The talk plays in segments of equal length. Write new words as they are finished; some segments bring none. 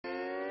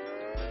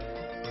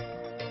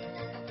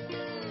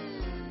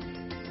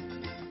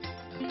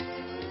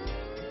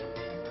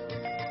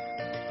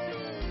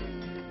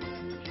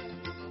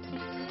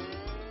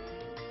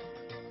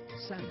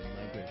salmon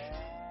migration.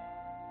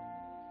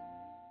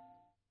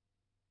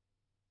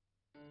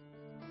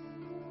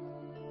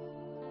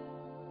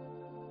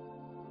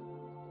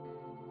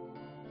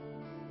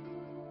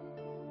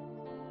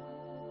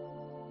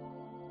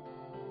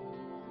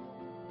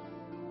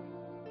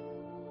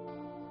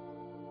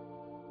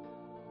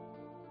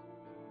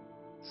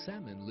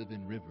 Salmon live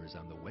in rivers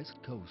on the west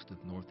coast of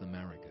North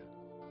America.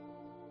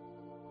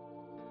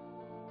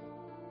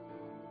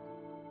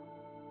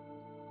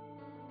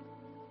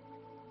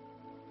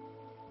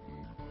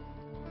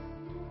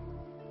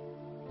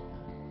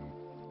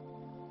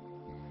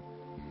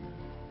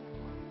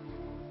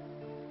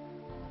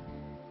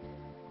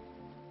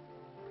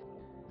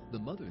 The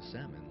mother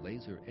salmon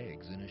lays her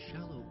eggs in a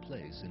shallow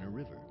place in a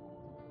river.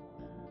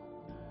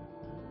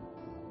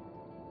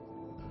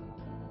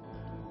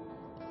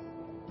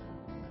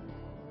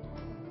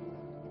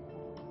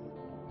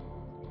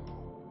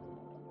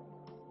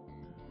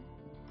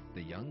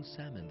 The young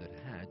salmon that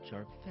hatch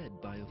are fed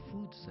by a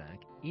food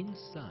sac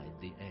inside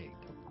the egg.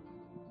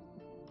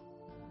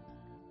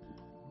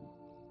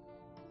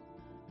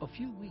 A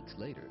few weeks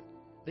later,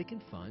 they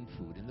can find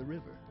food in the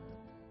river.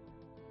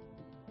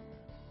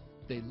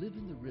 They live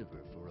in the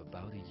river for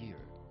about a year.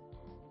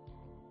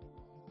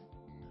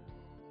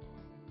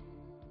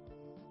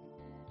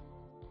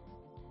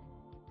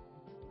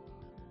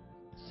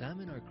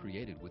 Salmon are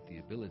created with the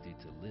ability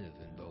to live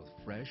in both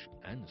fresh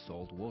and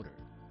salt water.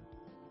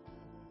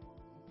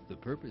 The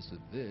purpose of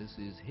this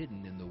is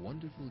hidden in the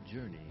wonderful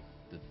journey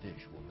the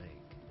fish will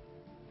make.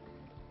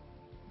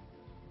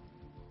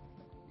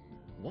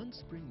 One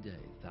spring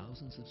day,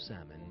 thousands of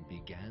salmon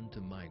began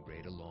to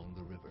migrate along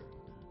the river.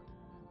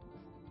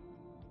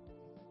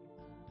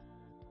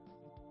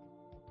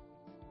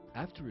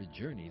 After a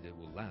journey that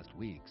will last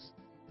weeks,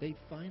 they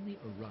finally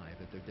arrive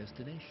at their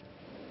destination,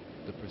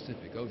 the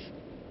Pacific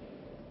Ocean.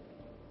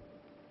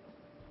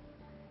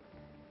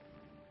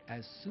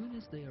 As soon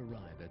as they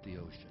arrive at the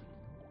ocean,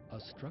 a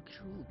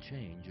structural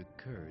change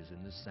occurs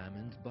in the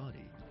salmon's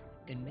body,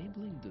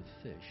 enabling the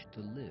fish to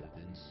live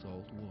in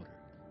salt water.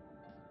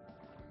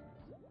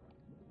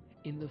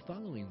 In the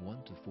following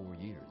 1 to 4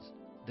 years,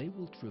 they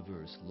will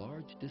traverse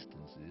large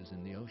distances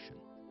in the ocean.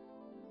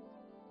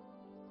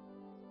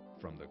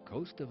 From the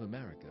coast of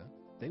America,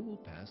 they will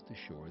pass the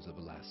shores of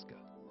Alaska.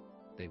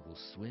 They will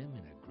swim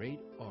in a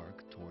great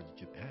arc towards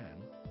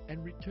Japan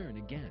and return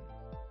again.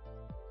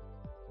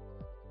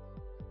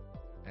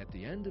 At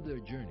the end of their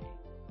journey,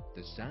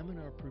 the salmon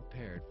are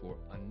prepared for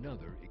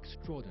another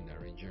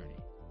extraordinary journey,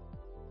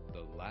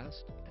 the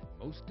last and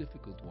most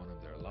difficult one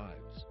of their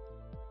lives.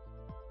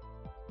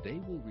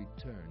 They will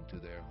return to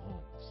their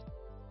homes,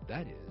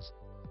 that is,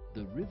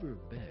 the river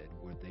bed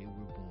where they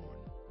were born.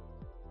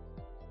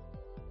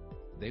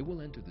 They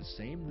will enter the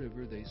same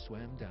river they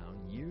swam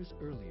down years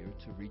earlier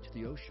to reach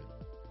the ocean,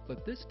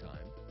 but this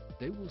time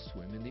they will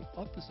swim in the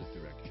opposite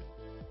direction,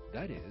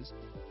 that is,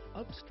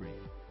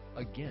 upstream,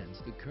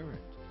 against the current.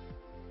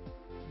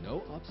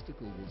 No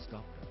obstacle will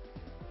stop them.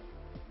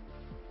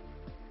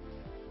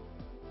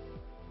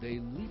 They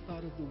leap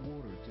out of the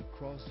water to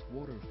cross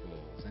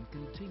waterfalls and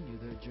continue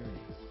their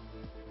journey.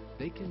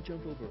 They can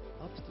jump over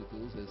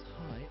obstacles as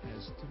high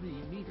as 3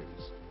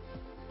 meters.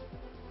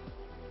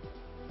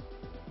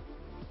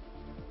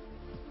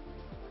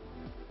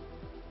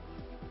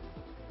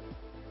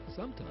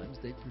 Sometimes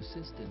they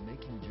persist in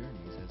making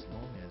journeys as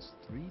long as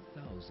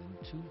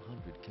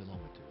 3,200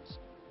 kilometers.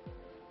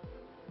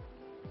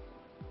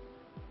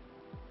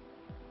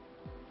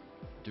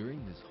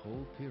 During this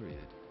whole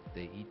period,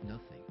 they eat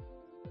nothing,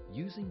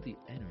 using the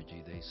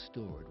energy they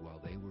stored while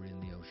they were in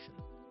the ocean.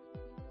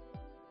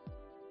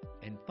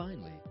 And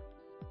finally,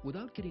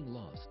 without getting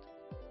lost,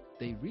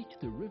 they reach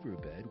the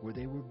riverbed where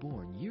they were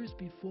born years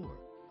before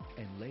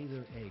and lay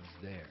their eggs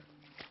there.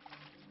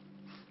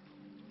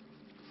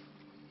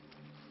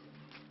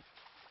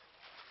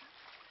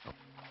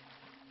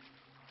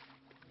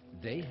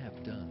 They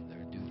have done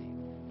their duty.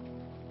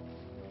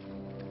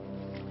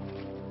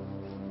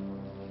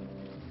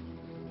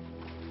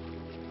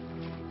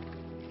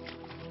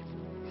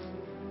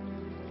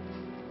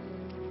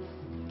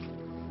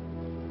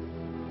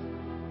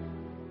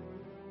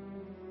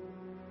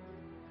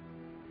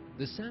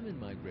 The salmon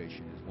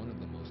migration is one of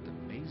the most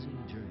amazing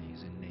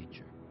journeys in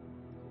nature.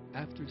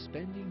 After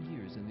spending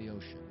years in the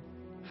ocean,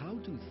 how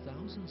do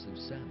thousands of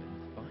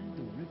salmon find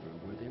the river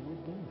where they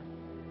were born?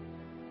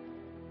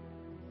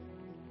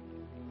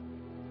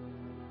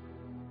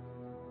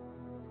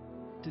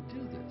 To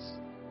do this,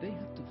 they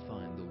have to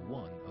find the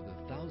one of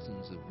the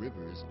thousands of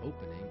rivers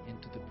opening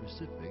into the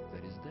Pacific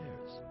that is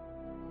theirs.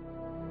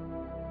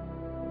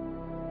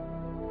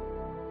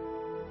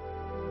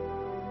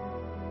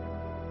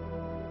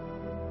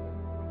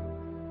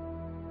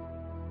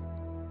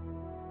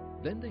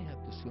 Then they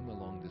have to swim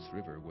along this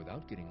river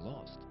without getting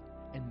lost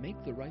and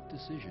make the right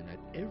decision at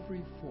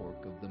every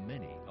fork of the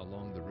many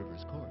along the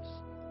river's course.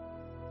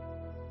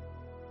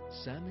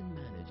 Salmon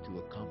manage to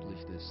accomplish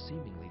this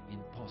seemingly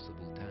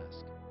impossible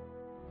task.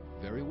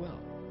 Very well.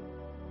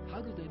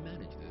 How do they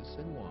manage this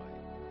and why?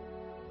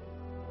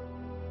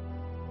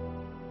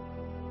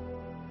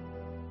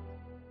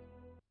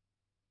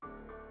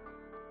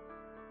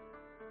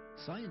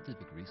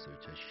 Scientific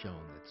research has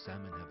shown that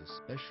salmon have a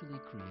specially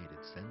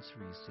created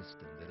sensory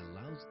system that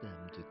allows them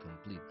to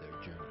complete their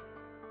journey.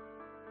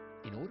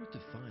 In order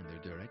to find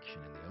their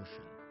direction in the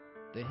ocean,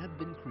 they have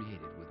been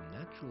created with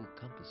natural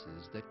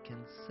compasses that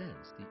can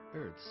sense the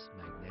Earth's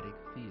magnetic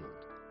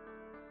field.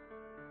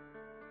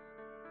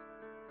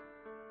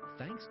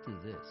 Thanks to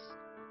this,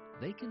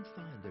 they can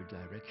find their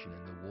direction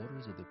in the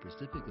waters of the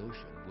Pacific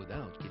Ocean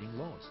without getting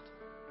lost.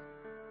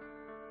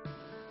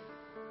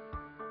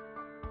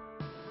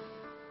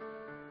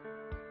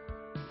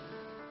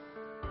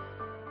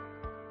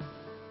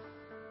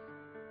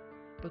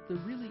 But the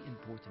really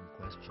important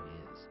question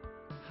is,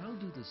 how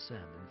do the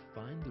salmon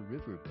find the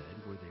riverbed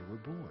where they were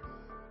born?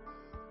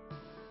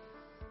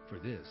 For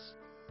this,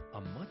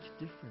 a much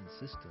different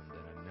system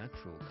than a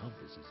natural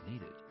compass is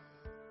needed.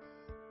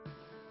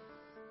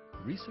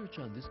 Research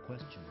on this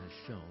question has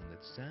shown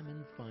that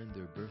salmon find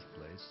their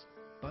birthplace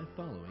by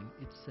following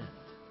its scent.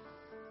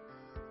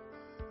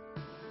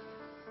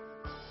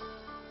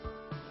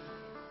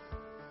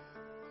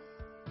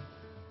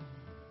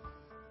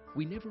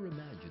 We never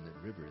imagine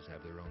that rivers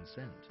have their own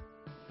scent,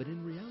 but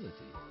in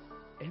reality,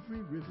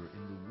 every river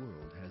in the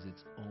world has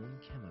its own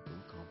chemical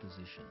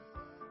composition.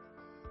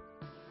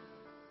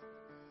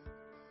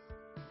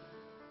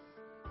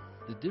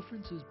 The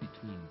differences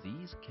between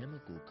these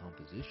chemical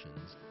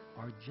compositions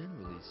are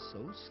generally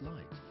so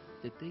slight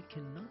that they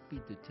cannot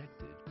be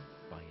detected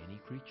by any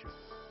creature,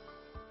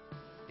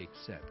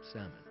 except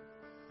salmon.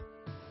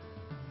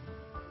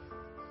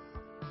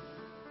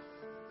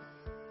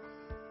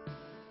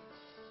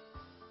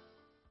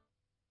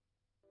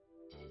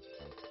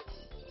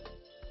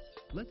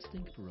 Let's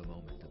think for a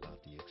moment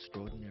about the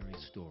extraordinary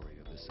story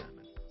of the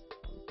salmon.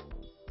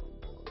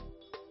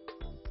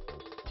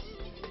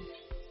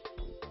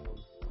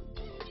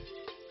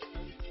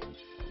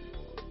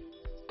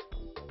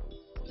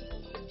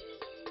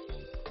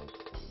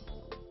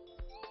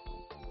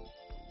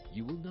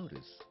 You will notice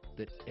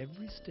that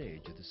every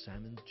stage of the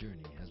salmon's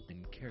journey has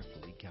been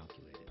carefully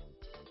calculated.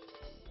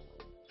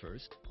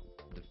 First,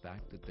 the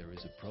fact that there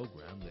is a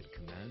program that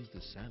commands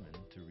the salmon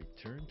to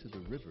return to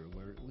the river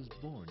where it was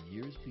born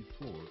years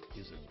before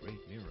is a great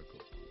miracle.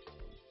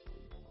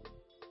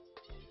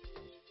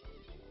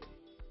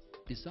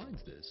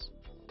 Besides this,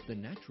 the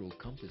natural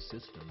compass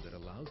system that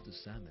allows the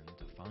salmon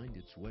to find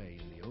its way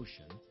in the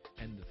ocean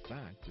and the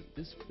fact that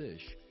this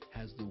fish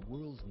has the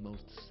world's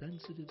most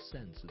sensitive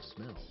sense of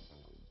smell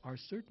are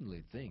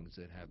certainly things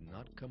that have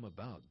not come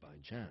about by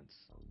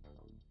chance.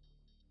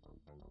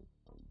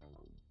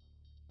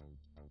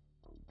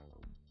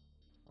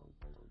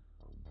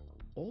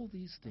 All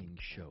these things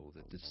show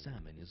that the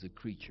salmon is a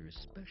creature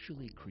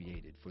specially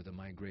created for the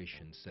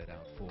migration set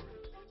out for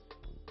it.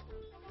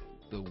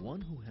 The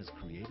one who has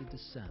created the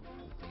salmon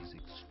with these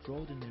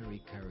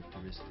extraordinary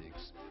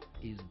characteristics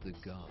is the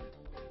God,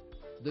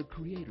 the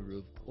creator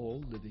of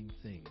all living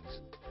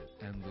things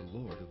and the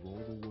Lord of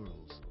all the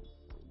worlds.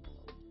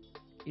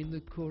 In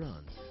the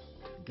Quran,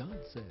 God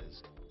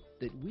says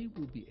that we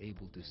will be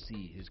able to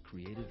see His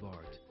creative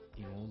art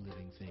in all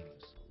living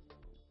things.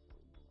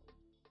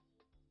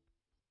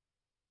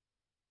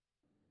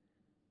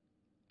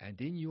 And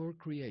in your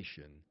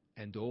creation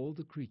and all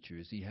the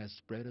creatures He has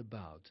spread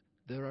about,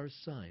 there are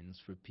signs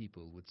for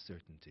people with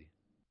certainty.